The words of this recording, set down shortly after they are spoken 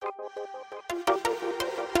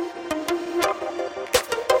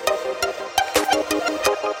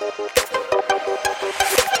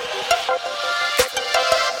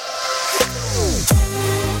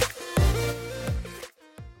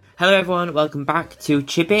Hello everyone, welcome back to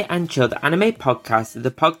Chibi and Chill, the anime podcast,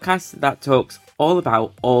 the podcast that talks all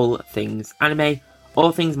about all things anime,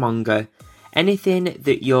 all things manga, anything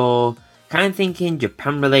that you're kind of thinking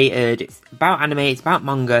Japan related, it's about anime, it's about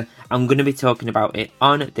manga, I'm going to be talking about it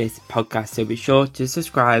on this podcast, so be sure to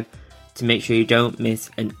subscribe to make sure you don't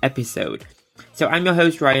miss an episode. So I'm your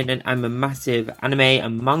host Ryan and I'm a massive anime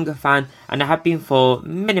and manga fan, and I have been for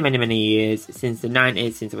many years, since the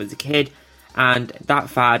 90s, since I was a kid. And that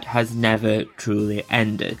fad has never truly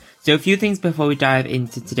ended. So a few things before we dive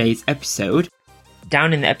into today's episode.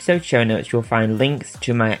 Down in the episode show notes you'll find links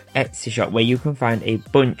to my Etsy shop where you can find a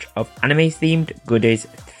bunch of anime themed goodies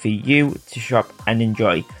for you to shop and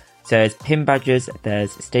enjoy. So there's pin badges,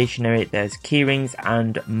 there's stationery, there's keyrings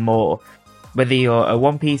and more. Whether you're a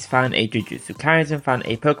One Piece fan, a Jujutsu Kaisen fan,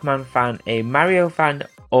 a Pokemon fan, a Mario fan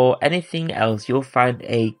or anything else, you'll find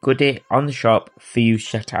a goodie on the shop for you to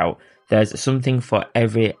check out. There's something for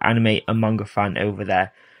every anime and manga fan over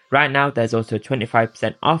there. Right now, there's also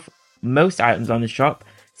 25% off most items on the shop,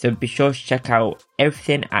 so be sure to check out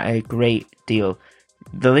everything at a great deal.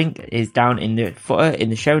 The link is down in the footer in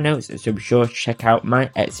the show notes, so be sure to check out my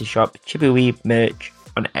Etsy shop, Chibiweeb merch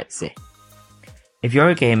on Etsy. If you're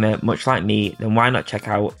a gamer, much like me, then why not check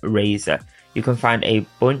out Razer? You can find a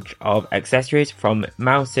bunch of accessories from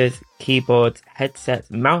mouses, keyboards,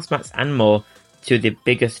 headsets, mouse mats and more, to the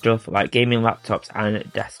bigger stuff like gaming laptops and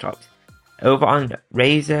desktops. Over on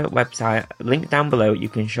Razer website, link down below, you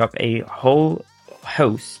can shop a whole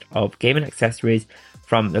host of gaming accessories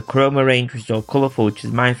from the Chroma range, which is all colourful, which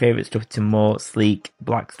is my favourite stuff, to more sleek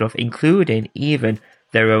black stuff, including even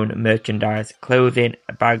their own merchandise, clothing,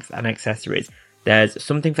 bags and accessories. There's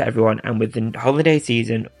something for everyone, and with the holiday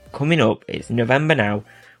season coming up, it's November now,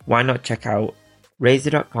 why not check out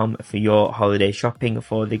Razer.com for your holiday shopping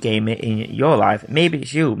for the gamer in your life. Maybe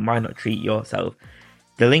it's you, why not treat yourself?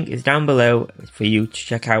 The link is down below for you to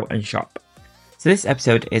check out and shop. So this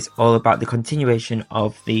episode is all about the continuation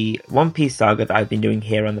of the One Piece saga that I've been doing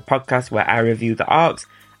here on the podcast, where I review the arcs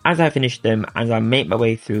as I finish them, as I make my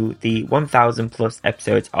way through the 1000 plus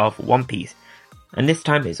episodes of One Piece. And this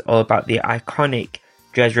time it's all about the iconic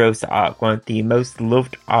Dressrosa arc, one of the most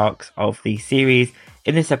loved arcs of the series.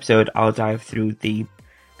 In this episode, I'll dive through the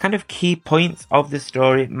kind of key points of the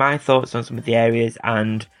story, my thoughts on some of the areas,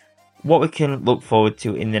 and what we can look forward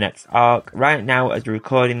to in the next arc. Right now, as we're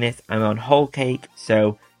recording this, I'm on whole cake,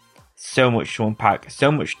 so much to unpack,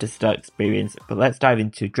 so much to start experience. But let's dive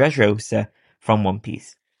into Dressrosa from One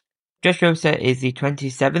Piece. Dressrosa is the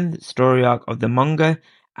 27th story arc of the manga,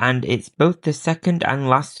 and it's both the second and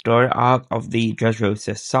last story arc of the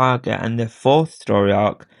Dressrosa saga, and the fourth story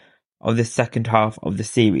arc of the second half of the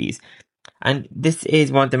series. And this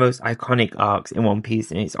is one of the most iconic arcs in One Piece,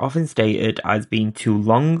 and it's often stated as being too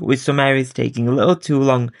long, with some areas taking a little too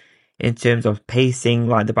long in terms of pacing,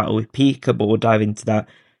 like the battle with Pika, but we'll dive into that.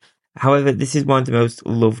 However, this is one of the most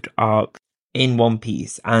loved arcs in One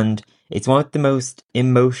Piece, and it's one of the most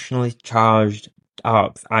emotionally charged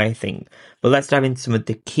arcs, I think. But let's dive into some of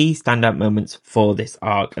the key standout moments for this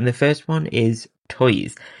arc, and the first one is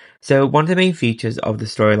toys. So one of the main features of the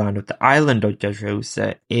storyline of the island of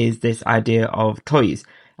Dressrosa is this idea of toys,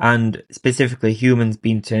 and specifically humans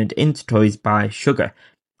being turned into toys by sugar.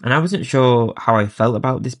 And I wasn't sure how I felt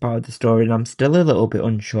about this part of the story, and I'm still a little bit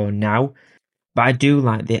unsure now, but I do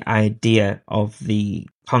like the idea of the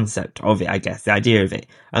concept of it, I guess, the idea of it.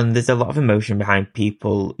 And there's a lot of emotion behind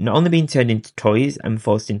people not only being turned into toys and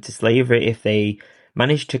forced into slavery if they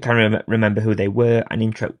manage to kind of remember who they were and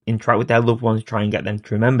interact with their loved ones, try and get them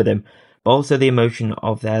to remember them, but also the emotion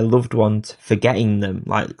of their loved ones forgetting them,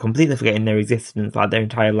 like completely forgetting their existence, like their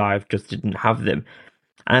entire life just didn't have them.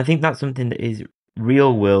 And I think that's something that is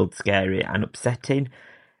real world scary and upsetting,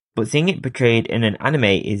 but seeing it portrayed in an anime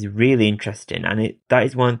is really interesting, and that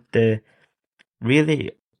is one of the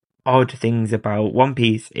really odd things about One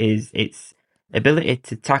Piece, is its ability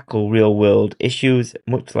to tackle real world issues,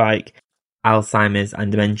 much like Alzheimer's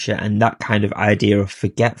and dementia, and that kind of idea of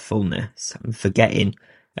forgetfulness and forgetting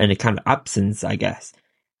and a kind of absence, I guess,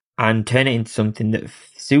 and turn it into something that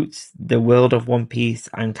suits the world of One Piece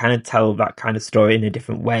and kind of tell that kind of story in a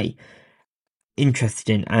different way.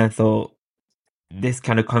 Interesting. And I thought this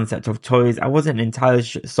kind of concept of toys, I wasn't entirely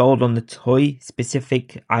sold on the toy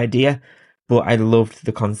specific idea, but I loved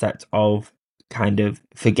the concept of kind of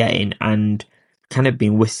forgetting and kind of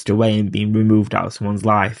being whisked away and being removed out of someone's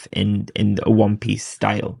life in a One Piece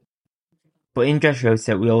style. But in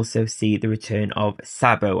Dressrosa, we also see the return of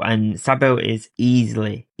Sabo, and Sabo is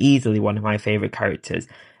easily one of my favourite characters.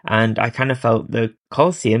 And I kind of felt the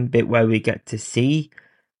Colosseum bit where we get to see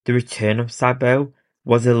the return of Sabo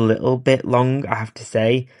was a little bit long, I have to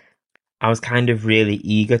say. I was kind of really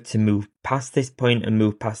eager to move past this point and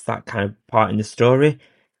move past that kind of part in the story.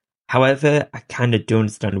 However, I kind of do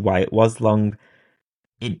understand why it was long.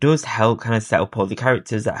 It does help kind of set up all the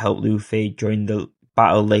characters that help Luffy during the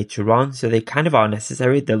battle later on, so they kind of are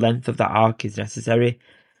necessary. The length of that arc is necessary.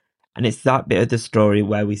 And it's that bit of the story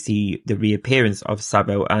where we see the reappearance of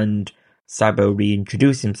Sabo and Sabo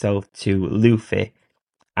reintroduce himself to Luffy.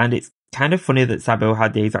 And it's kind of funny that Sabo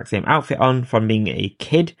had the exact same outfit on from being a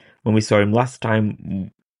kid when we saw him last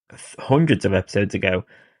time, hundreds of episodes ago.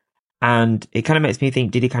 And it kind of makes me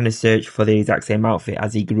think, did he kind of search for the exact same outfit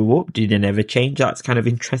as he grew up? Did he never change? That's kind of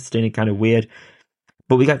interesting and kind of weird.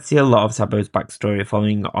 But we got to see a lot of Sabo's backstory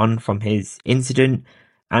following on from his incident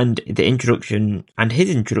and the introduction and his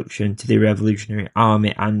introduction to the Revolutionary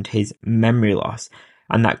Army and his memory loss.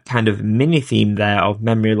 And that kind of mini theme there of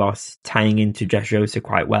memory loss tying into Dressrosa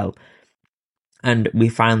quite well. And we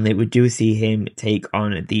do see him take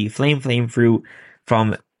on the Flame Fruit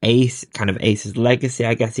from Ace, kind of Ace's legacy,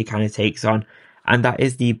 I guess he kind of takes on. And that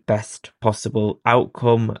is the best possible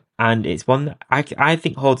outcome. And it's one that I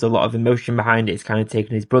think holds a lot of emotion behind it. It's kind of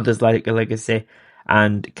taking his brother's legacy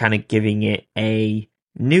and kind of giving it a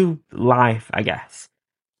new life, I guess.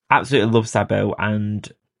 Absolutely love Sabo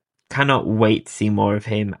and cannot wait to see more of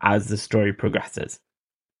him as the story progresses.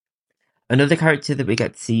 Another character that we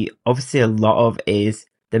get to see obviously a lot of is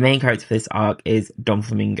the main character for this arc is Don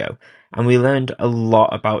Flamingo. And we learned a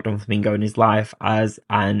lot about Don Flamingo in his life as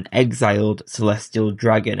an exiled celestial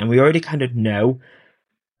dragon. And we already kind of know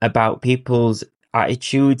about people's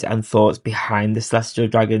attitudes and thoughts behind the celestial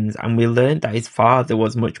dragons. And we learned that his father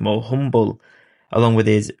was much more humble, along with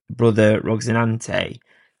his brother Roxanante.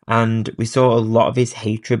 And we saw a lot of his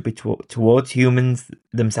hatred towards humans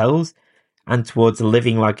themselves and towards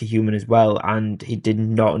living like a human as well. And he did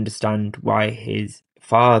not understand why his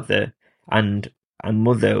father and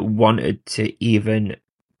mother wanted to even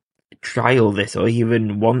trial this or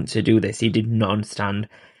even want to do this. He did not understand.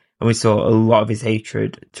 And we saw a lot of his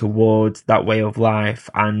hatred towards that way of life.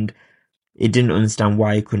 And he didn't understand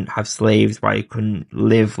why he couldn't have slaves, why he couldn't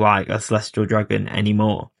live like a celestial dragon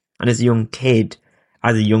anymore. And as a young kid,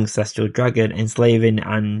 as a young celestial dragon, enslaving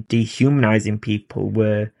and dehumanizing people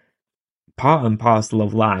were part and parcel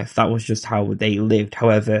of life. That was just how they lived.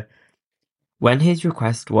 However, when his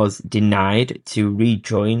request was denied to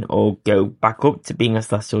rejoin or go back up to being a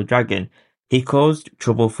celestial dragon, he caused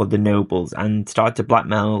trouble for the nobles and started to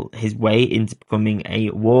blackmail his way into becoming a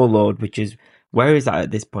warlord, which is where he's at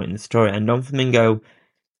this point in the story. And Don Flamingo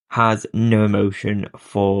has no emotion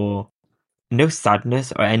for no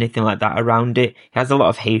sadness or anything like that around it. He has a lot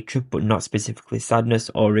of hatred, but not specifically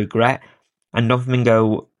sadness or regret. And Don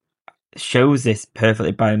Flamingo shows this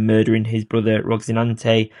perfectly by murdering his brother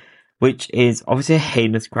Roxanante, which is obviously a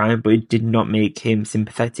heinous crime, but it did not make him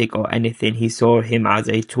sympathetic or anything. He saw him as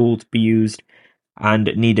a tool to be used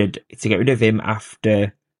and needed to get rid of him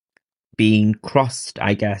after being crossed,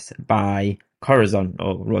 I guess, by Corazon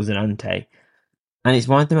or Roxanante. And it's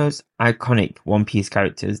one of the most iconic One Piece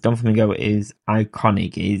characters. Don Flamingo is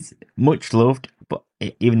iconic, is much loved, but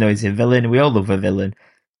even though he's a villain, we all love a villain,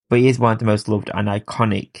 but he is one of the most loved and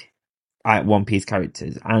iconic One Piece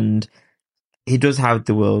characters. And he does have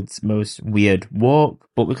the world's most weird walk,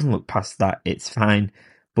 but we can look past that, it's fine.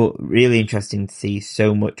 But really interesting to see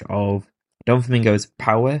so much of Don Flamingo's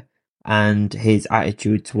power and his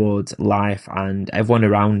attitude towards life and everyone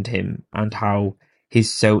around him, and how he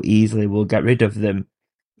so easily will get rid of them,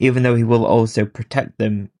 even though he will also protect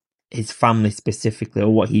them, his family specifically,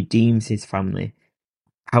 or what he deems his family.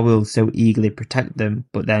 How he'll so eagerly protect them,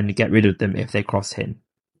 but then get rid of them if they cross him.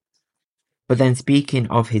 But then speaking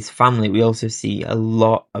of his family, we also see a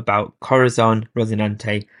lot about Corazon,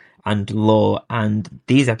 Rosinante, and Law. And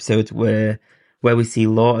these episodes were where we see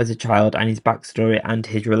Law as a child and his backstory and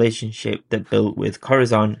his relationship that built with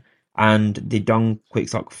Corazon and the Don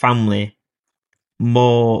Quicksock family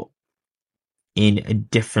more in a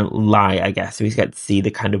different light, I guess. So we get to see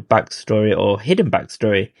the kind of backstory or hidden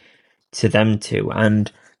backstory to them two.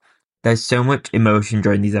 And there's so much emotion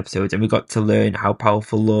during these episodes, and we got to learn how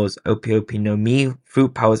powerful Law's Opi no Mi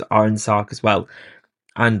fruit powers are in Sark as well.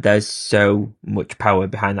 And there's so much power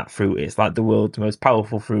behind that fruit. It's like the world's most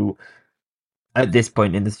powerful fruit at this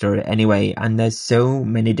point in the story anyway. And there's so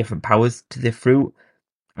many different powers to the fruit.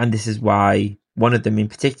 And this is why one of them in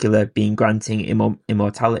particular being granting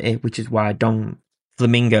immortality, which is why Don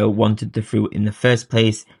Flamingo wanted the fruit in the first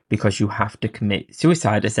place, because you have to commit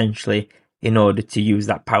suicide essentially in order to use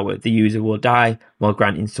that power. The user will die while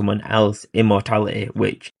granting someone else immortality,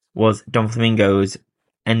 which was Don Flamingo's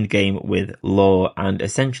endgame with Law and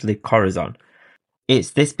essentially Corazon.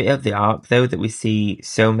 It's this bit of the arc, though, that we see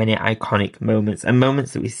so many iconic moments and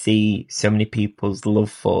moments that we see so many people's love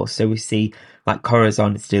for. So we see like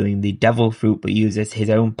Corazon stealing the devil fruit, but uses his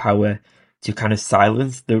own power to kind of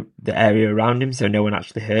silence the area around him so no one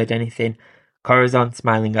actually heard anything. Corazon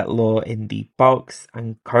smiling at Law in the box,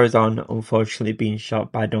 and Corazon unfortunately being shot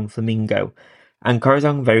by Don Flamingo. And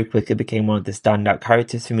Corazon very quickly became one of the standout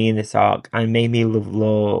characters for me in this arc and made me love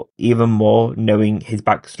Law even more knowing his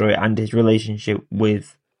backstory and his relationship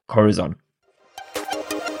with Corazon.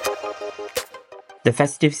 The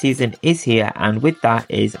festive season is here, and with that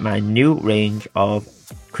is my new range of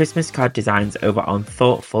Christmas card designs over on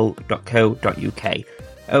thoughtful.co.uk.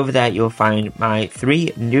 Over there you'll find my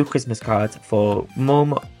 3 new Christmas cards for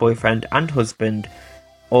mum, boyfriend and husband,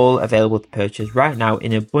 all available to purchase right now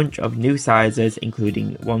in a bunch of new sizes,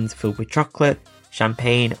 including ones filled with chocolate,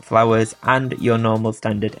 champagne, flowers and your normal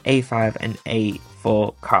standard A5 and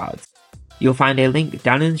A4 cards. You'll find a link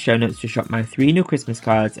down in the show notes to shop my 3 new Christmas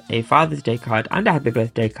cards, a Father's Day card and a Happy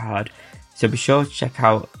Birthday card, so be sure to check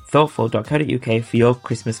out thoughtful.co.uk for your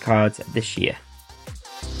Christmas cards this year.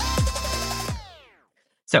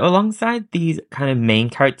 So alongside these kind of main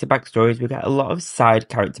character backstories, we get a lot of side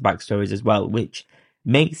character backstories as well, which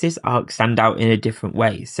makes this arc stand out in a different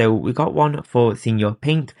way. So we got one for Senior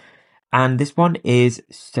Pink, and this one is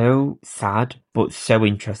so sad but so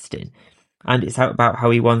interesting. And it's about how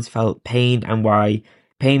he once felt pain and why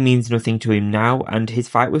pain means nothing to him now, and his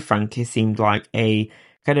fight with Frankie seemed like a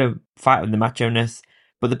kind of fight of the macho-ness,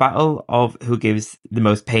 but the battle of who gives the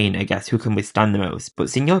most pain, I guess, who can withstand the most. But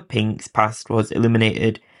Senior Pink's past was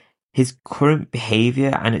illuminated his current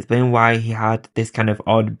behaviour and explained why he had this kind of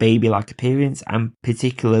odd baby-like appearance, and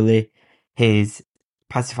particularly his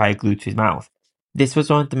pacifier glued to his mouth. This was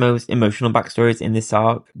one of the most emotional backstories in this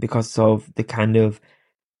arc because of the kind of,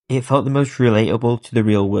 it felt the most relatable to the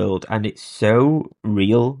real world, and it's so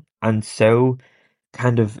real and so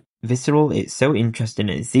kind of visceral. It's so interesting.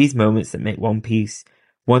 It's these moments that make One Piece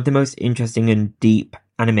one of the most interesting and deep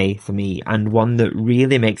anime for me, and one that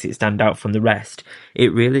really makes it stand out from the rest.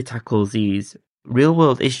 It really tackles these real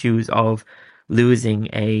world issues of losing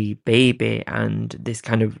a baby and this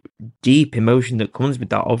kind of deep emotion that comes with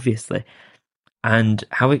that, obviously, and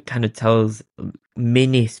how it kind of tells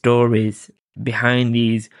mini stories behind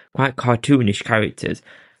these quite cartoonish characters.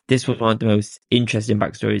 This was one of the most interesting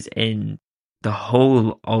backstories in the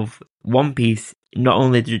whole of One Piece, not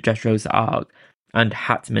only the Dressrosa arc, and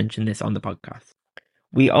had to mention this on the podcast.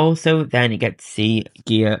 We also then get to see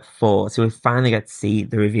Gear 4, so we finally get to see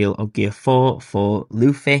the reveal of Gear 4 for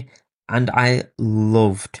Luffy, and I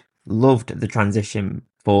loved the transition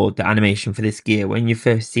for the animation for this gear when you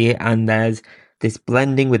first see it, and there's this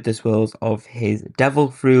blending with the swirls of his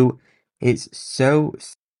devil fruit. It's so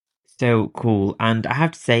cool, and I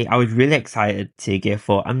have to say I was really excited to Gear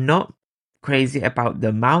 4. I'm not crazy about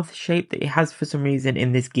the mouth shape that it has for some reason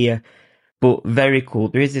in this gear, but very cool.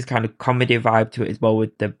 There is this kind of comedy vibe to it as well,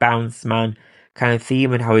 with the bounce man kind of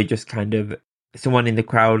theme and how he just kind of, someone in the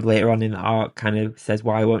crowd later on in the arc kind of says,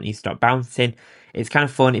 why won't he stop bouncing? It's kind of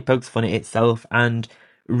fun. It pokes fun at itself and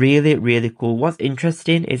really, really cool. What's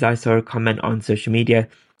interesting is I saw a comment on social media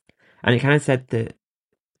and it kind of said that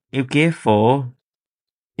if Gear 4,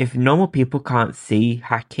 if normal people can't see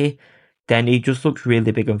Haki, then he just looks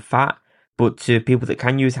really big and fat. But to people that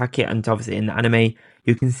can use Haki, and obviously in the anime,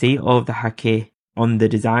 you can see all of the Haki on the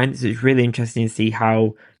design. So it's really interesting to see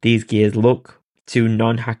how these gears look to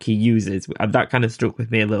non-Haki users. And that kind of stuck with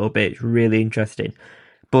me a little bit. It's really interesting.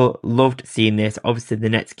 But loved seeing this. Obviously the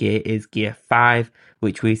next gear is Gear 5,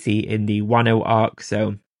 which we see in the Wano arc.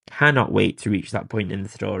 So cannot wait to reach that point in the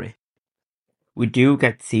story. We do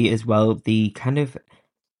get to see as well the kind of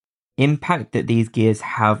impact that these gears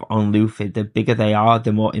have on Luffy. The bigger they are,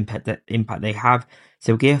 the more impact they have.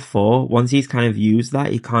 So Gear 4, once he's kind of used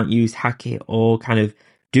that, he can't use Haki or kind of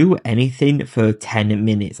do anything for 10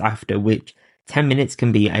 minutes after, which 10 minutes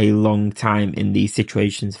can be a long time in these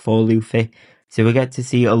situations for Luffy. So we get to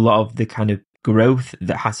see a lot of the kind of growth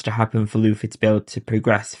that has to happen for Luffy to be able to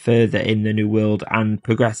progress further in the new world and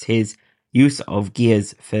progress his use of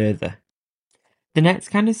gears further. The next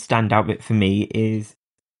kind of standout bit for me is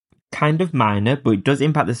kind of minor, but it does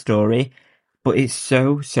impact the story, but it's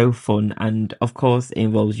so fun, and of course it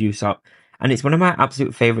involves Usopp, and it's one of my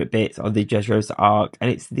absolute favourite bits of the Dressrosa arc, and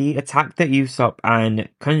it's the attack that Usopp and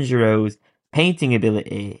Kanjuro's painting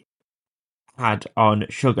ability had on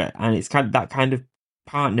Sugar, and it's kind of that kind of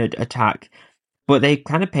partnered attack, but they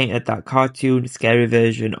kind of painted that cartoon scary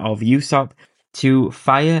version of Usopp to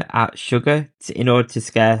fire at Sugar in order to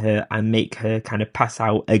scare her and make her kind of pass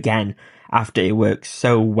out again after it works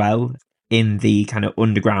so well in the kind of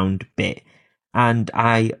underground bit. and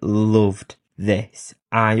I loved this.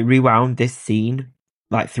 I rewound this scene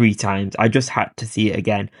like 3 times. I just had to see it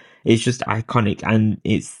again. It's just iconic, and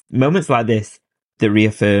it's moments like this that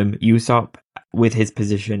reaffirm Usopp with his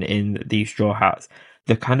position in the Straw Hats.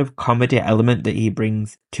 The kind of comedy element that he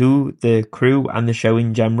brings to the crew and the show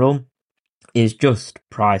in general is just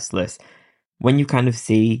priceless. When you kind of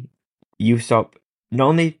see Usopp not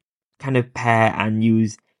only kind of pair and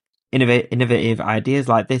use innovative ideas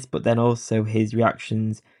like this, but then also his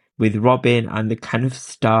reactions with Robin and the kind of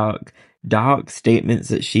dark statements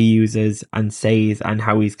that she uses and says, and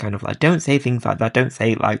how he's kind of like, don't say things like that, don't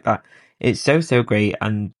say it like that. It's so great,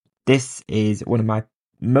 and this is one of my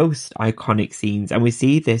most iconic scenes, and we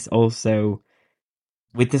see this also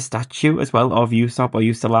with the statue as well of Usopp or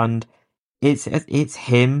Usoland. It's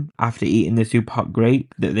him after eating the super hot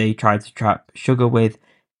grape that they tried to trap Sugar with.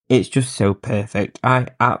 It's just so perfect. I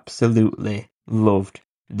absolutely loved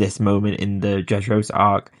this moment in the Dressrosa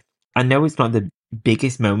arc. I know it's not the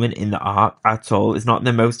biggest moment in the arc at all. It's not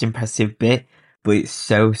the most impressive bit, but it's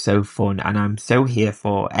so fun, and I'm so here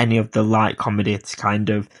for any of the light comedy to kind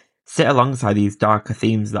of sit alongside these darker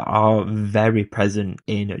themes that are very present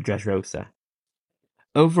in Dressrosa.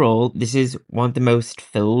 Overall, this is one of the most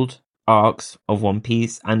filled arcs of One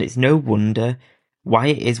Piece, and it's no wonder why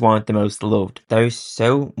it is one of the most loved. There is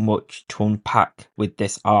so much to unpack with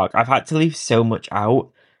this arc. I've had to leave so much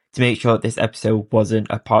out to make sure that this episode wasn't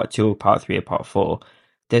a part 2 or part 3 or part 4.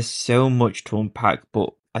 There's so much to unpack,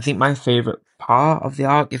 but I think my favourite part of the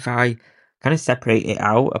arc, if I kind of separate it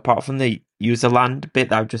out, apart from the user land bit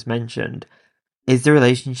that I've just mentioned, is the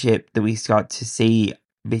relationship that we start to see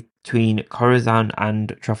between Corazon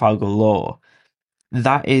and Trafalgar Law.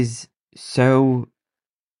 That is so...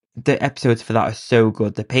 The episodes for that are so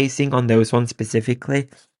good. The pacing on those ones specifically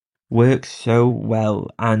works so well,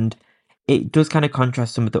 and it does kind of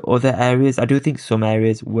contrast some of the other areas. I do think some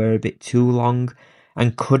areas were a bit too long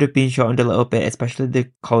and could have been shortened a little bit, especially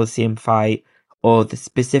the Colosseum fight, or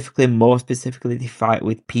more specifically, the fight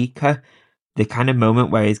with Pika. The kind of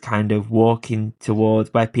moment where he's kind of where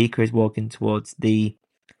Pika is walking towards the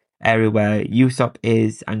area where Usopp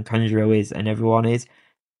is and Kanjuro is and everyone is,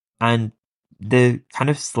 and the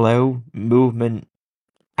kind of slow movement.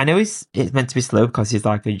 I know it's meant to be slow because he's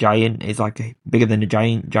like a giant. He's like bigger than a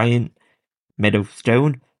giant made of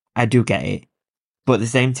stone. I do get it, but at the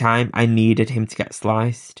same time, I needed him to get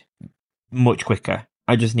sliced much quicker.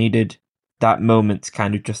 I just needed that moment to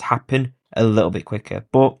kind of just happen a little bit quicker.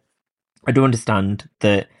 But I do understand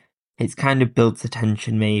that it's kind of builds the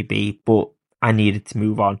tension maybe, but I needed to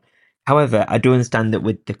move on. However, I do understand that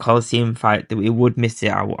with the Colosseum fight that we would miss it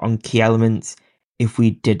out on key elements if we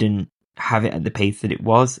didn't have it at the pace that it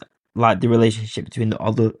was. Like the relationship between the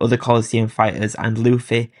other Colosseum fighters and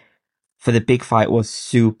Luffy for the big fight was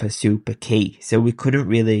super key. So we couldn't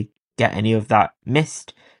really get any of that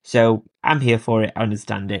missed. So I'm here for it, I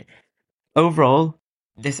understand it. Overall,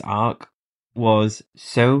 this arc was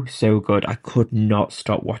so good. I could not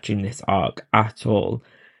stop watching this arc at all.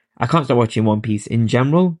 I can't stop watching One Piece in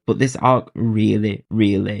general, but this arc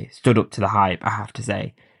really stood up to the hype, I have to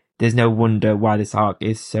say. There's no wonder why this arc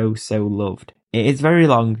is so loved. It is very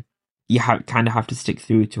long. You kind of have to stick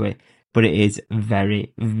through to it, but it is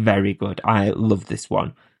very good. I love this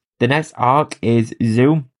one. The next arc is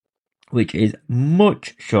Zoom, which is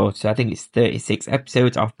much shorter. I think it's 36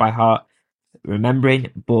 episodes off by heart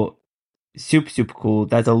remembering, but super cool.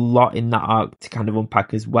 There's a lot in that arc to kind of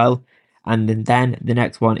unpack as well. And then the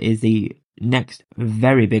next one is the next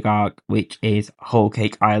very big arc, which is Whole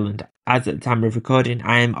Cake Island. As at the time of recording,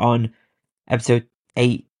 I am on episode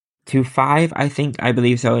 825, I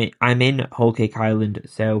believe so. I'm in Whole Cake Island,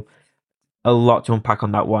 so a lot to unpack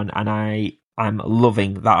on that one, and I'm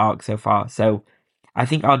loving that arc so far. So I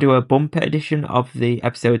think I'll do a bumper edition of the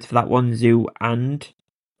episodes for that one, Zoo and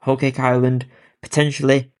Whole Cake Island,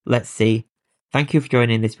 potentially. Let's see. Thank you for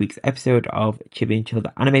joining this week's episode of Chibi and Chill,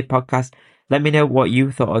 the anime podcast. Let me know what you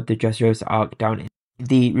thought of the Dressrosa arc down in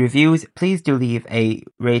the reviews. Please do leave a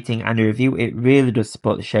rating and a review. It really does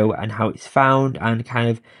support the show and how it's found and kind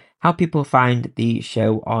of how people find the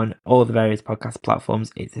show on all the various podcast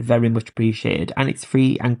platforms. It's very much appreciated, and it's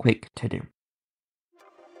free and quick to do.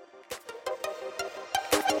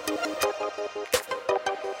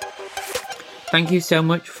 Thank you so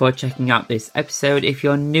much for checking out this episode. If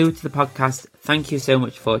you're new to the podcast, thank you so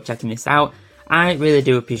much for checking this out. I really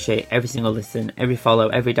do appreciate every single listen, every follow,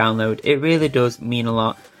 every download. It really does mean a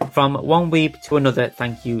lot. From one week to another,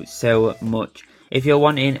 thank you so much. If you're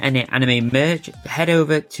wanting any anime merch, head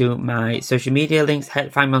over to my social media links.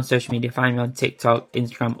 Find me on social media, find me on TikTok,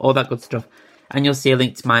 Instagram, all that good stuff. and you'll see a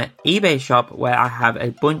link to my eBay shop where I have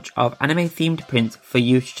a bunch of anime themed prints for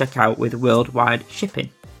you to check out with worldwide shipping.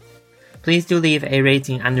 Please do leave a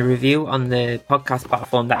rating and a review on the podcast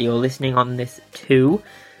platform that you're listening on this to.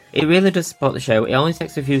 It really does support the show. It only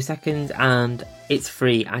takes a few seconds and it's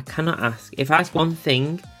free. I cannot ask. If I ask one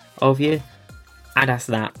thing of you, I'd ask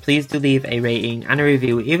that. Please do leave a rating and a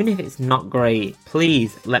review, even if it's not great.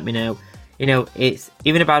 Please let me know. It's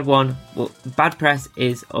even a bad one. Well, bad press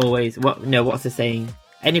is always what's the saying?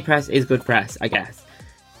 Any press is good press, I guess.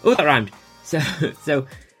 Oh, that rhymed. So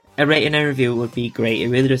a rating and a review would be great. It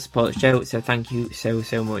really does support the show. So thank you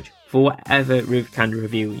so much for whatever kind of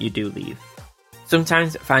review you do leave.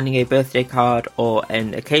 Sometimes finding a birthday card or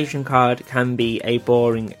an occasion card can be a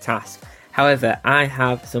boring task. However, I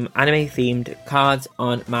have some anime themed cards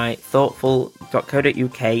on my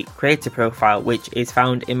thoughtful.co.uk creator profile, which is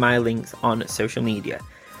found in my links on social media.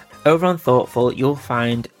 Over on Thoughtful, you'll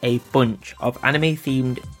find a bunch of anime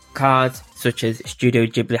themed cards such as Studio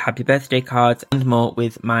Ghibli Happy Birthday cards and more,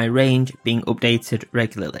 with my range being updated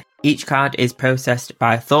regularly. Each card is processed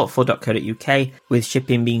by thoughtful.co.uk, with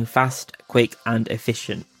shipping being fast, quick and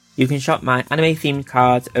efficient. You can shop my anime themed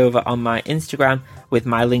cards over on my Instagram, with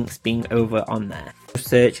my links being over on there. Just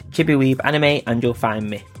search Chibiweeb Anime and you'll find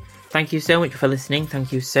me. Thank you so much for listening.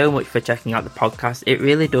 Thank you so much for checking out the podcast. It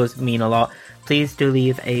really does mean a lot. Please do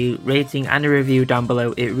leave a rating and a review down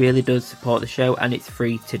below. It really does support the show and it's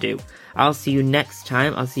free to do. I'll see you next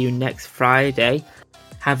time. I'll see you next Friday.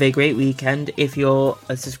 Have a great weekend. If you're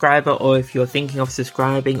a subscriber or if you're thinking of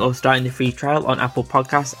subscribing or starting the free trial on Apple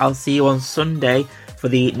Podcasts, I'll see you on Sunday for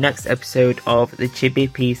the next episode of the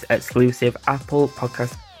Chibi Piece exclusive Apple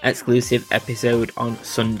Podcast exclusive episode on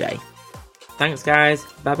Sunday. Thanks guys.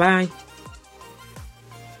 Bye bye.